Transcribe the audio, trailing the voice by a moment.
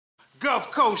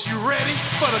Gulf Coast, you ready?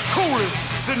 For the coolest,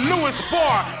 the newest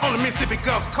bar on the Mississippi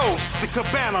Gulf Coast, the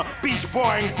Cabana Beach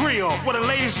Bar and Grill, where the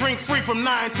ladies drink free from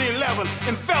 9 to 11.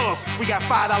 And fellas, we got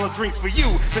 $5 drinks for you.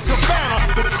 The Cabana,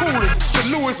 the coolest, the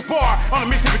newest bar on the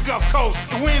Mississippi Gulf Coast.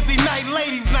 The Wednesday night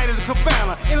ladies night at the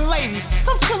Cabana. And ladies,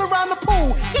 come chill around the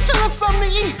pool. Get you a little something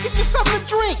to eat. Get you something to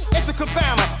drink at the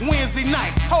Cabana Wednesday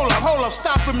night. Hold up,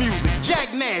 stop the music. Jack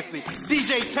Nasty,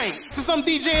 DJ Tank. To some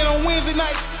DJing on Wednesday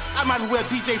night, I might as well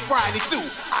DJ Friday too.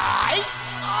 Alright?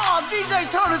 Oh, DJ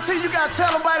Tony T, you gotta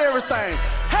tell them about everything.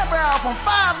 Happy hour from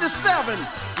 5 to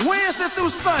 7, Wednesday through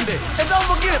Sunday. And don't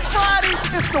forget, Friday,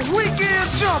 it's the weekend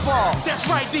jump off. That's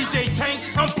right, DJ Tank.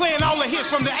 I'm playing all the hits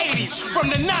from the 80s, from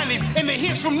the 90s, and the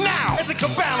hits from now. At the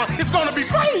Cabana, it's gonna be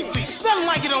crazy. It's nothing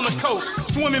like it on the coast.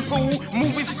 Swimming pool,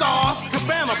 movie stars,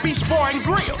 Cabana Beach Bar and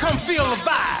Grill. Come feel the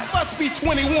vibe. Must be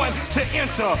 21 to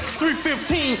enter.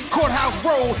 315 Courthouse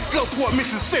Rd, Gulfport,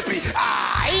 Mississippi.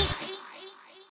 Aight?